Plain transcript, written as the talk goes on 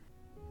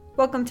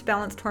Welcome to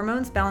Balanced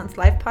Hormones, Balanced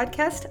Life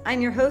podcast. I'm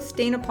your host,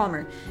 Dana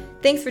Palmer.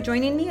 Thanks for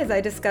joining me as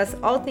I discuss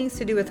all things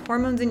to do with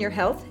hormones in your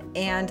health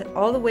and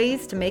all the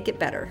ways to make it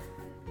better.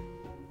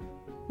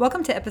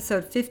 Welcome to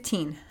episode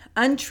 15,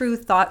 Untrue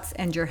Thoughts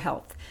and Your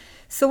Health.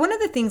 So one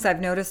of the things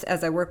I've noticed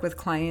as I work with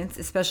clients,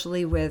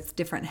 especially with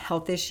different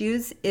health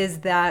issues, is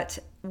that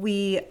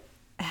we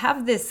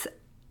have this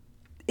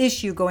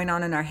issue going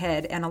on in our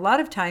head. And a lot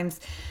of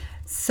times,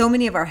 so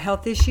many of our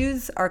health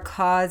issues are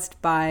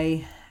caused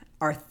by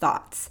our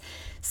thoughts.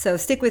 So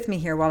stick with me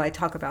here while I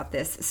talk about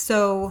this.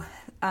 So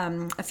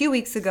a few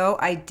weeks ago,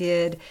 I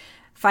did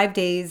 5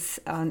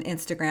 days on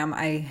Instagram.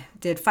 I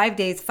did 5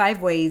 days,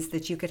 5 ways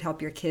that you could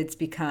help your kids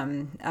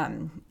become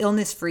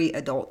illness-free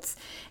adults.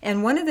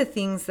 And one of the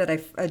things that I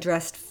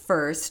addressed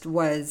first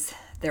was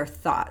their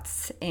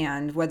thoughts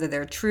and whether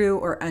they're true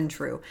or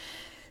untrue.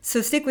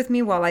 So stick with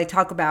me while I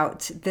talk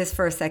about this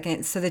for a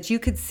second so that you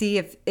could see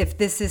if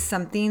this is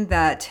something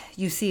that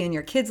you see in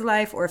your kid's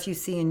life or if you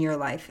see in your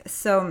life.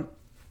 So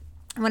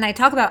when I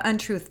talk about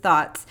untrue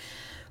thoughts,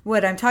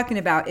 what I'm talking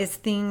about is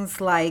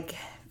things like,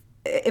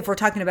 if we're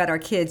talking about our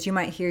kids, you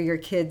might hear your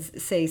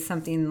kids say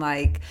something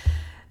like,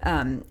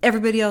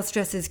 everybody else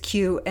dresses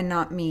cute and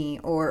not me,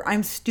 or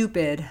I'm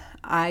stupid,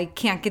 I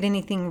can't get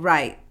anything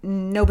right,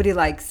 nobody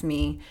likes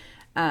me,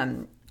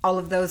 all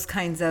of those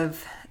kinds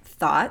of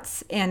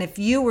thoughts. And if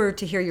you were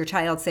to hear your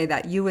child say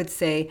that, you would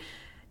say,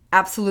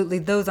 absolutely,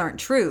 those aren't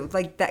true.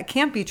 Like, that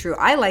can't be true.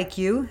 I like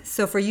you.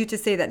 So for you to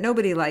say that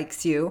nobody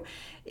likes you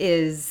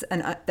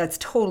that's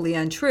totally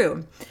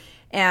untrue.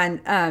 And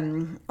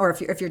or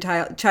if your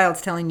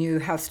child's telling you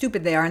how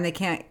stupid they are and they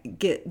can't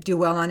do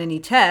well on any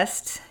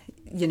tests,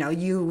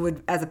 you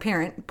would, as a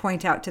parent,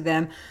 point out to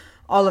them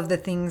all of the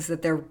things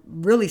that they're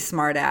really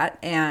smart at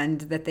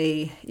and that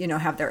they,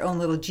 have their own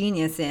little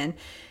genius in.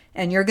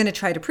 And you're going to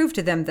try to prove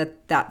to them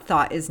that that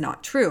thought is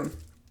not true.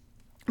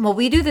 Well,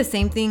 we do the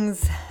same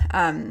things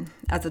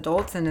as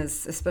adults and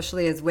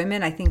especially as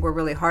women. I think we're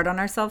really hard on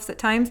ourselves at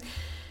times.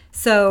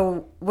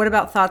 So what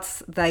about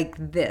thoughts like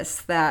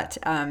this, that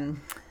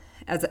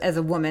as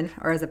a woman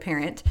or as a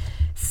parent?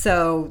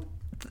 So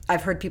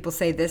I've heard people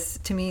say this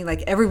to me,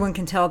 like, everyone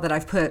can tell that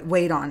I've put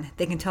weight on.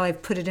 They can tell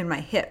I've put it in my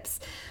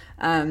hips.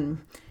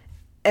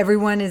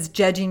 Everyone is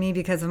judging me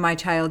because of my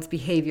child's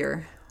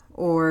behavior,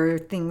 or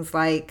things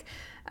like,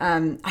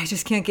 I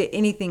just can't get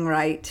anything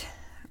right.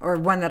 Or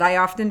one that I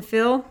often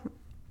feel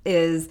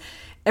is,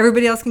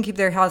 everybody else can keep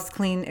their house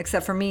clean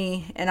except for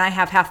me, and I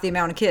have half the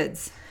amount of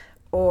kids.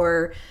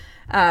 Or,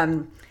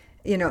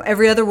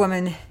 every other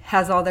woman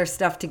has all their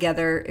stuff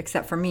together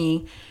except for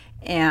me.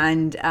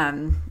 And,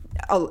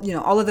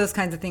 all of those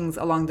kinds of things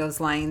along those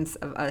lines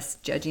of us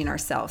judging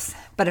ourselves.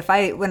 But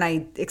when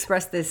I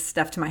express this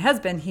stuff to my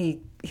husband,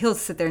 he'll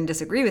sit there and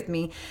disagree with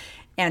me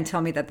and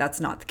tell me that that's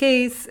not the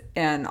case.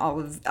 And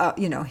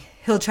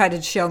he'll try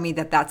to show me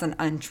that that's an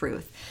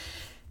untruth.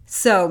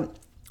 So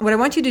what I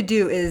want you to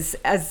do is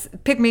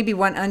pick maybe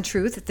one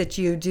untruth that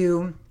you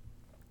do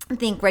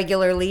think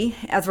regularly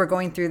as we're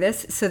going through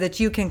this, so that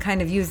you can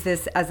kind of use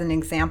this as an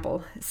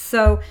example.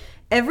 So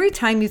every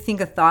time you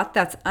think a thought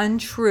that's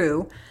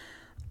untrue,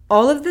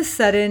 all of a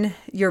sudden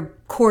your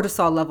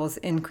cortisol levels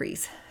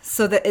increase.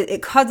 So that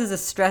it causes a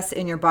stress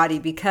in your body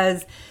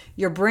because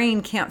your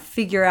brain can't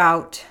figure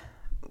out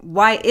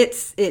why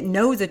it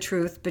knows a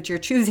truth, but you're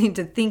choosing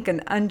to think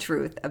an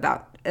untruth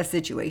about a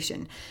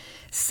situation.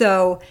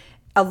 So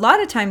a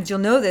lot of times you'll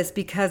know this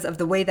because of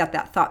the way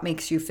that thought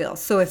makes you feel.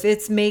 So if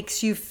it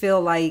makes you feel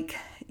like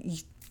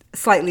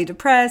slightly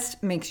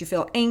depressed, makes you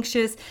feel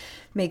anxious,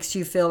 makes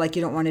you feel like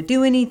you don't want to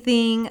do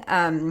anything,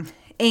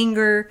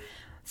 anger,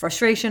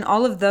 frustration,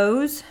 all of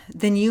those,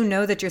 then you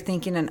know that you're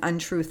thinking an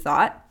untrue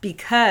thought,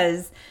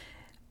 because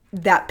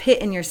that pit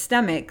in your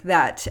stomach,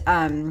 that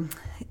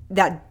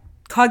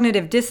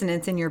cognitive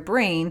dissonance in your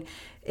brain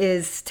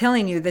is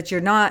telling you that your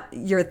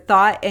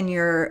thought and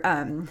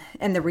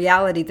and the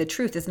reality, the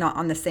truth, is not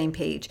on the same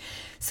page.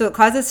 So it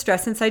causes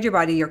stress inside your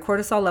body. Your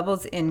cortisol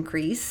levels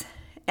increase.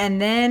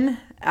 And then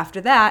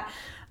after that,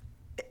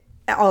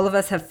 all of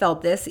us have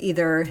felt this,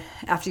 either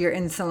after your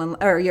insulin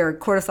or your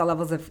cortisol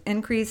levels have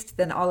increased,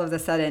 then all of a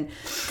sudden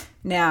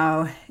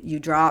now you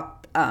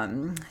drop,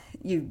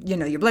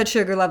 your blood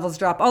sugar levels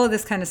drop, all of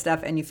this kind of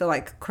stuff. And you feel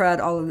like crud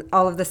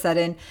all of a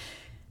sudden.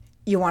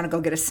 You want to go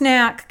get a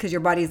snack because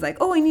your body's like,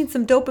 oh, I need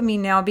some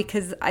dopamine now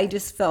because I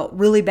just felt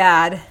really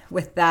bad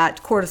with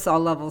that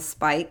cortisol level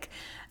spike.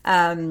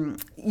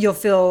 You'll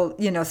feel,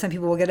 some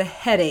people will get a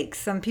headache.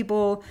 Some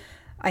people,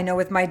 I know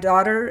with my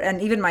daughter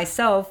and even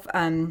myself,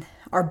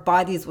 our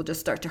bodies will just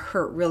start to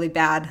hurt really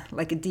bad,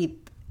 like a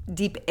deep,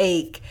 deep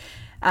ache.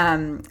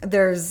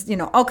 There's,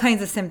 all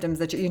kinds of symptoms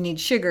that you need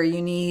sugar,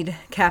 you need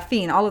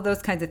caffeine, all of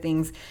those kinds of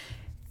things.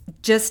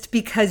 Just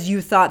because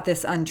you thought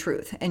this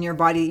untruth, and your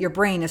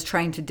brain is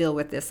trying to deal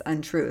with this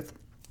untruth.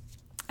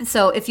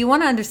 So if you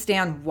want to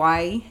understand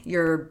why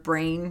your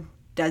brain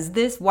does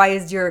this, why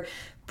is your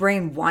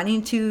brain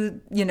wanting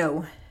to,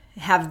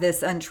 have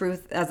this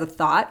untruth as a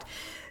thought?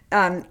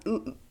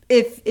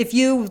 If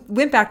you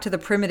went back to the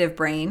primitive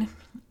brain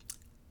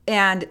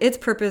And its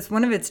purpose,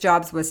 one of its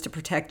jobs was to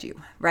protect you,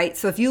 right?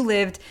 So if you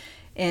lived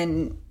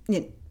in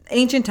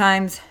ancient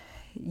times,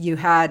 you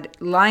had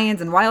lions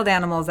and wild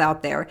animals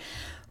out there.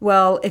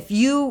 Well,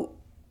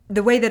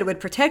 the way that it would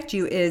protect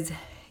you is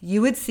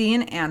you would see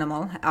an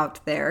animal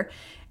out there.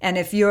 And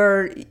if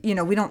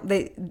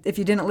if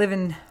you didn't live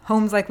in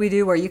homes like we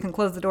do where you can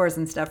close the doors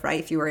and stuff, right?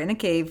 If you were in a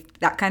cave,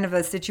 that kind of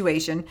a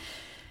situation,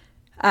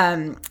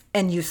 and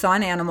you saw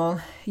an animal,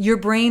 your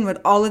brain would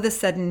all of a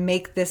sudden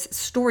make this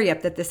story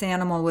up that this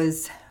animal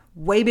was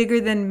way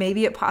bigger than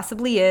maybe it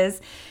possibly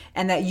is,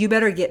 and that you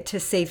better get to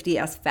safety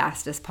as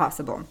fast as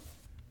possible.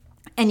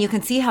 And you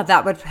can see how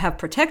that would have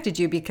protected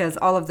you, because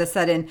all of a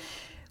sudden,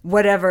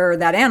 whatever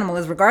that animal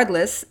is,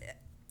 regardless,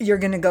 you're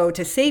going to go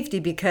to safety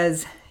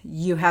because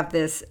you have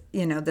this,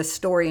 this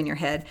story in your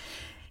head.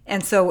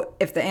 And so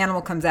if the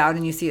animal comes out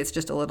and you see it's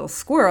just a little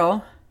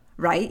squirrel,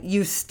 right,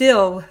 you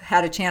still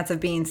had a chance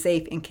of being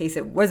safe in case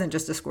it wasn't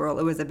just a squirrel,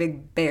 it was a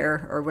big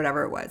bear or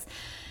whatever it was.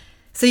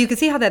 So you can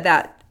see how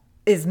that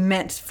is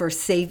meant for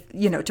safe,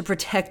 to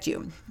protect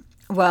you.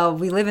 Well,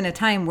 we live in a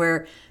time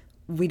where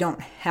we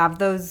don't have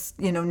those,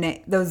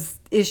 those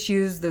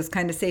issues, those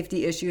kind of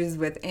safety issues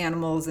with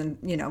animals and,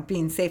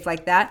 being safe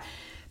like that.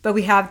 But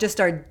we have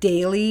just our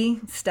daily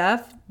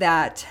stuff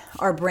that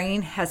our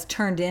brain has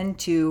turned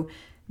into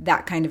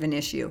that kind of an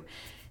issue.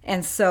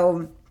 And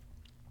so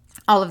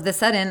all of a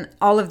sudden,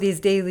 all of these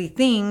daily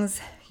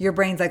things, your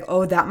brain's like,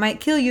 oh, that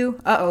might kill you.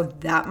 Uh-oh,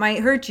 that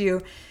might hurt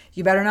you.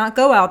 You better not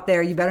go out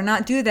there. You better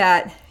not do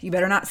that. You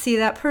better not see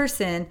that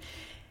person.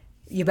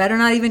 You better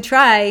not even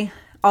try.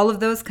 All of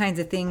those kinds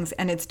of things.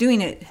 And it's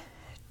doing it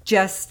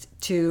just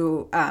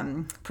to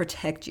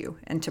protect you,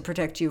 and to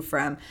protect you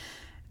from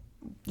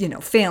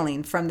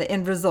failing, from the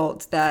end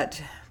result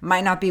that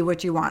might not be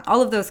what you want,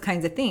 all of those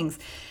kinds of things.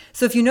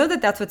 So if you know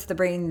that that's what the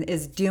brain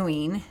is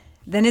doing,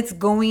 then it's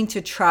going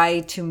to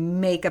try to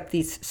make up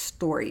these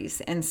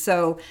stories. And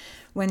so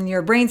when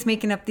your brain's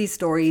making up these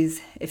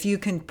stories, if you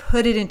can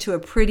put it into a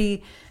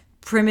pretty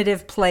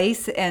primitive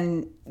place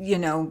and,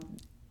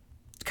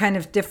 kind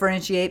of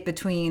differentiate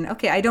between,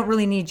 okay, I don't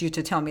really need you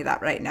to tell me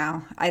that right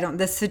now.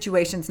 This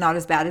situation's not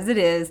as bad as it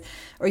is,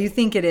 or you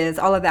think it is,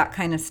 all of that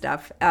kind of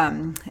stuff.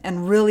 And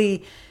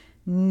really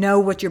know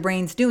what your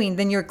brain's doing,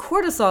 then your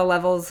cortisol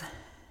levels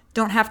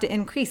don't have to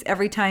increase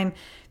every time,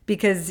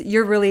 because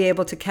you're really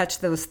able to catch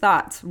those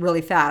thoughts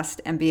really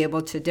fast and be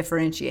able to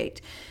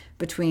differentiate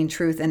between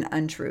truth and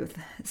untruth.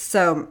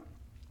 So,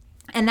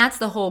 and that's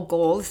the whole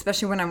goal,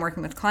 especially when I'm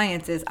working with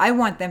clients, is I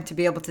want them to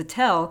be able to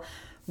tell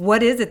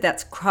what is it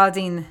that's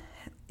causing,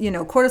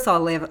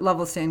 cortisol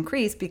levels to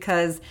increase,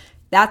 because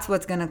that's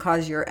what's going to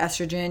cause your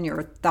estrogen,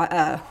 your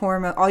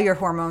hormone, all your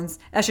hormones,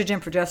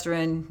 estrogen,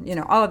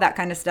 progesterone, all of that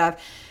kind of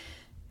stuff.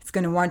 It's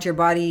going to want your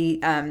body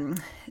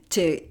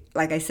to,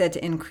 like I said,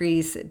 to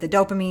increase the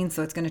dopamine.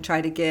 So it's going to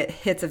try to get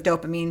hits of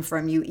dopamine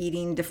from you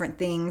eating different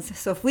things.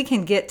 So if we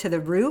can get to the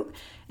root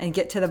and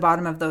get to the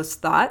bottom of those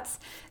thoughts,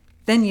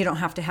 then you don't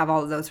have to have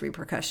all of those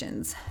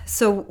repercussions.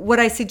 So what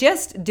I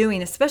suggest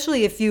doing,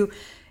 especially if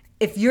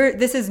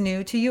this is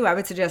new to you, I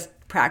would suggest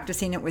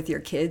practicing it with your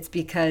kids,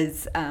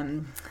 because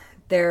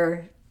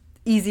they're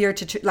easier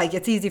to,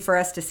 it's easy for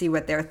us to see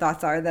what their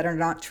thoughts are that are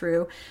not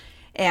true.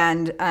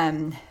 And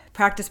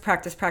practice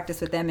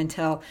with them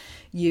until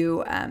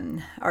you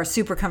are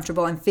super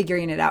comfortable in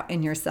figuring it out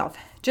in yourself,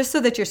 just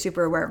so that you're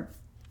super aware.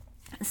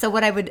 So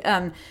what I would,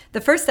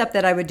 the first step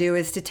that I would do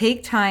is to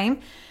take time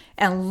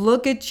and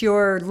look at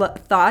your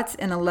thoughts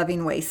in a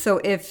loving way.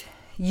 So if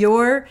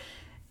you're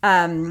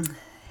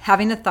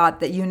having a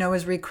thought that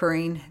is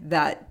recurring,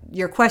 that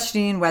you're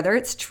questioning whether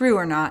it's true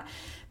or not,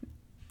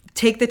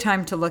 take the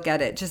time to look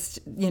at it. Just,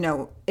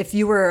 if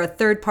you were a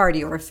third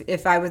party, or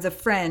if I was a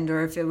friend,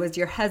 or if it was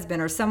your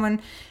husband or someone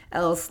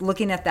else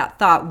looking at that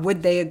thought,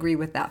 would they agree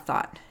with that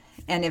thought?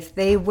 And if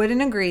they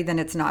wouldn't agree, then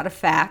it's not a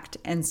fact.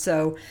 And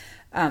so,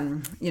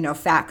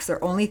 facts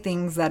are only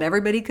things that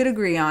everybody could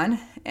agree on.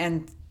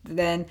 And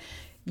then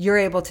you're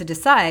able to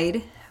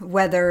decide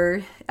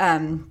whether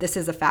this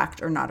is a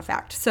fact or not a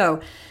fact.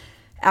 So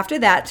after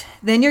that,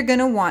 then you're going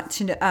to want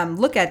to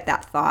look at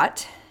that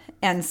thought.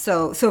 And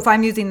so if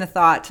I'm using the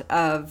thought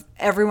of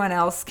everyone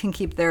else can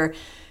keep their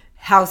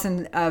house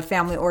and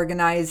family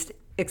organized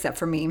except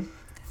for me.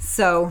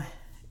 So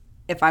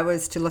if I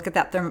was to look at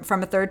that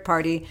from a third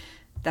party,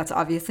 that's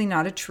obviously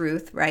not a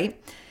truth,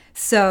 right?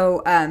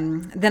 So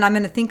then I'm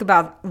going to think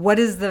about what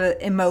is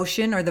the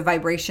emotion or the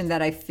vibration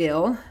that I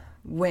feel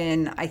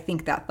when I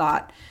think that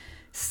thought.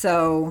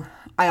 So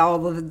I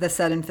all of a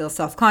sudden feel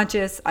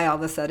self-conscious. I all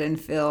of a sudden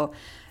feel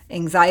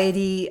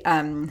anxiety.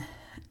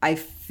 I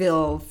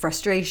feel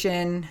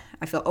frustration.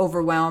 I feel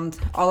overwhelmed.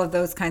 All of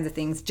those kinds of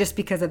things just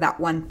because of that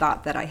one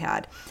thought that I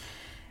had.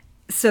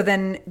 So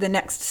then the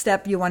next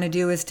step you want to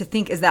do is to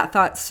think, is that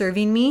thought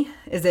serving me?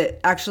 Is it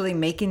actually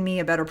making me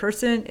a better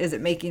person? Is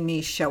it making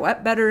me show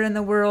up better in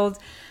the world?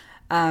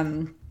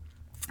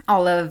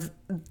 All of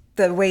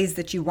the ways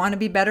that you want to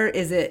be better,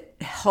 is it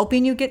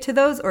helping you get to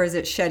those, or is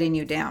it shutting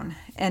you down?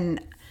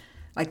 And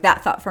Like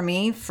that thought for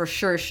me for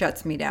sure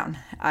shuts me down.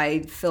 I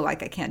feel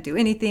like I can't do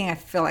anything. I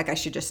feel like I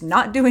should just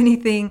not do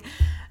anything.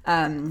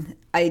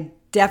 I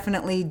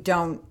definitely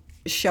don't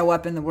show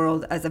up in the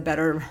world as a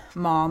better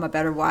mom, a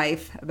better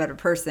wife, a better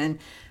person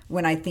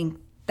when I think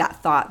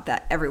that thought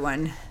that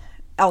everyone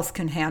else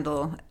can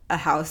handle a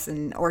house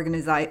and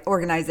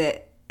organize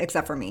it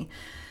except for me.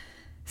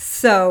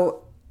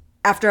 So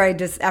after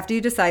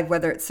you decide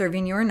whether it's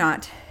serving you or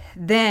not,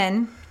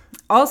 then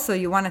also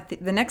you want to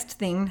the next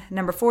thing,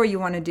 number 4, you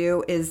want to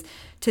do is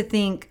to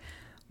think,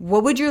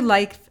 what would your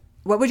life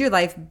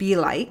be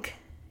like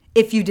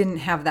if you didn't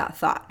have that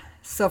thought?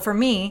 So for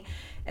me,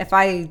 if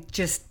I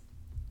just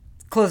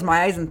closed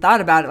my eyes and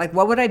thought about it, like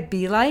what would I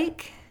be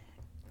like,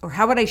 or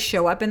how would I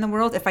show up in the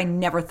world if I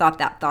never thought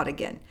that thought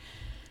again?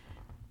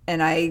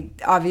 And I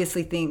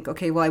obviously think,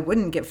 okay, well, I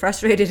wouldn't get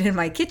frustrated in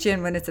my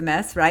kitchen when it's a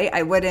mess, right?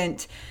 I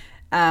wouldn't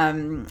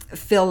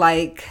feel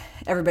like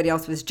everybody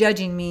else was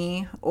judging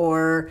me,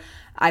 or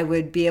I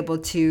would be able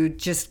to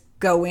just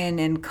go in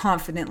and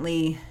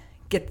confidently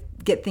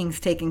get things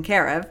taken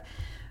care of,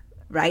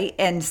 right?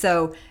 And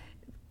so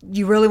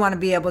you really want to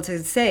be able to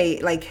say,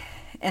 like,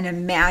 and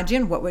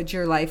imagine what would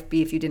your life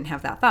be if you didn't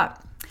have that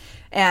thought.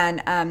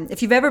 And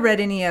if you've ever read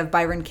any of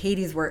Byron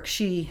Katie's work,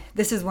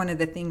 this is one of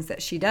the things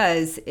that she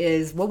does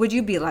is, what would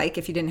you be like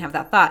if you didn't have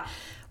that thought?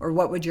 Or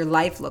what would your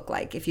life look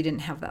like if you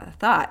didn't have that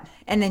thought?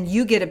 And then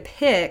you get to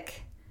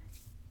pick,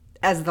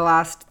 as the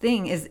last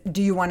thing, is,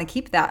 do you want to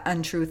keep that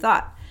untrue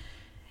thought?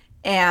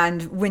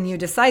 And when you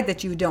decide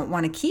that you don't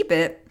want to keep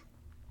it,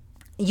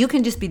 you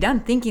can just be done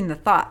thinking the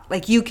thought.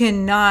 Like, you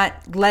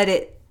cannot let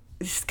it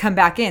come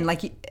back in.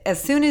 Like,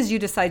 as soon as you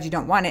decide you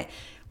don't want it,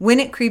 when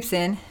it creeps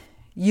in,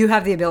 you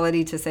have the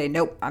ability to say,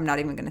 nope, I'm not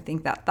even going to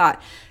think that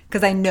thought,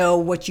 because I know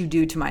what you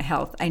do to my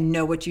health. I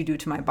know what you do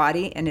to my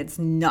body, and it's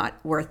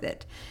not worth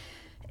it.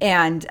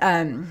 And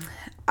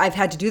I've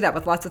had to do that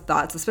with lots of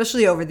thoughts,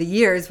 especially over the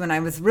years when I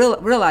was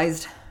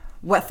realized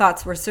what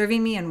thoughts were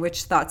serving me and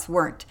which thoughts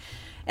weren't.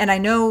 And I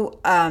know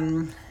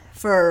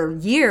for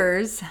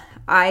years,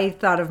 I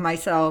thought of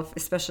myself,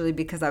 especially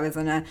because I was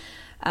in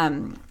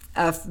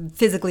a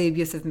physically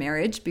abusive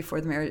marriage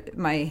before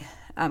my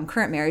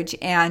current marriage.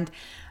 And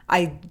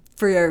I,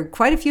 for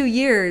quite a few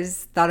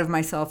years, thought of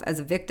myself as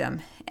a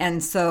victim.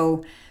 And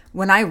so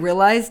when I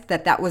realized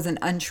that that was an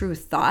untrue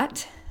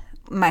thought,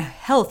 my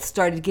health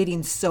started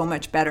getting so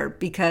much better,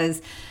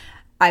 because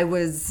I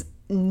was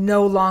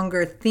no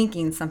longer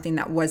thinking something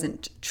that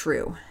wasn't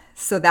true.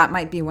 So that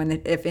might be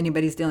one, if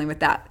anybody's dealing with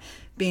that,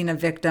 being a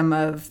victim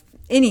of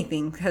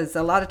anything, because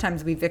a lot of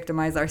times we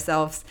victimize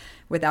ourselves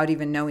without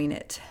even knowing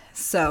it.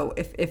 So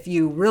if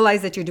you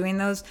realize that you're doing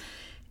those,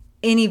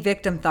 any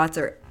victim thoughts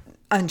are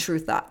untrue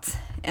thoughts.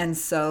 And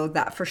so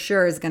that for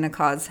sure is going to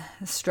cause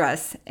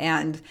stress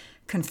and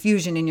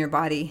confusion in your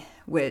body,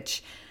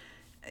 which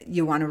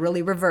you want to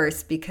really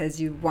reverse, because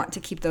you want to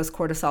keep those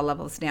cortisol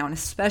levels down,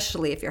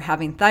 especially if you're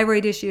having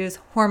thyroid issues,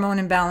 hormone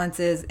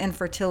imbalances,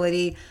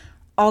 infertility,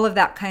 all of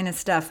that kind of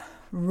stuff.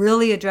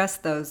 Really address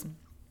those.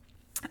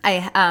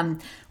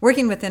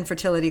 Working with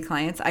infertility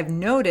clients, I've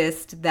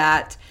noticed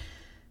that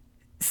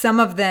some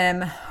of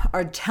them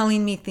are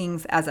telling me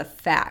things as a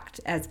fact,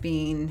 as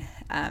being,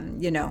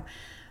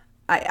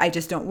 I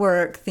just don't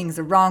work, things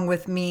are wrong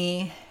with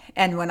me.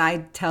 And when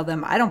I tell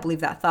them I don't believe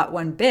that thought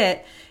one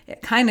bit,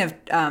 it kind of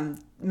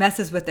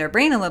messes with their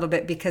brain a little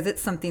bit, because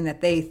it's something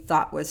that they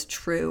thought was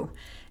true.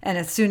 And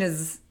as soon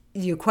as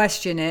you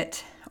question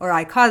it, or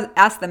I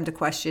ask them to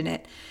question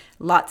it,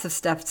 lots of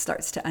stuff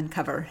starts to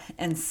uncover.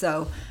 And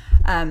so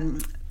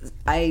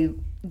I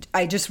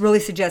just really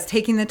suggest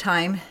taking the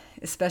time,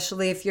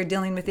 especially if you're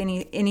dealing with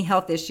any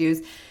health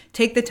issues,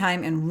 take the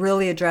time and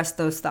really address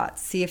those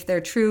thoughts. See if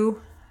they're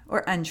true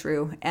or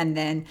untrue, and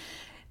then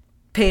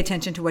pay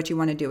attention to what you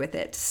want to do with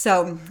it.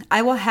 So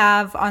I will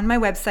have on my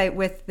website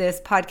with this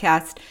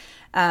podcast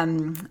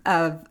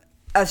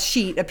a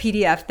sheet, a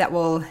PDF that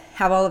will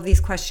have all of these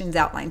questions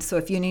outlined. So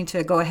if you need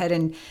to go ahead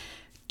and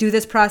do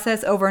this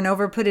process over and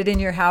over, put it in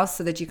your house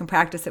so that you can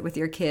practice it with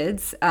your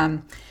kids,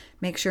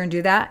 make sure and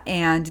do that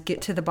and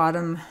get to the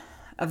bottom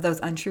of those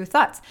untrue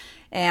thoughts.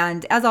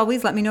 And as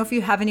always, let me know if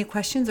you have any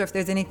questions or if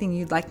there's anything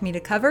you'd like me to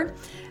cover.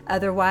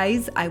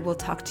 Otherwise, I will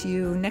talk to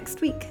you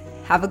next week.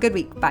 Have a good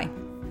week. Bye.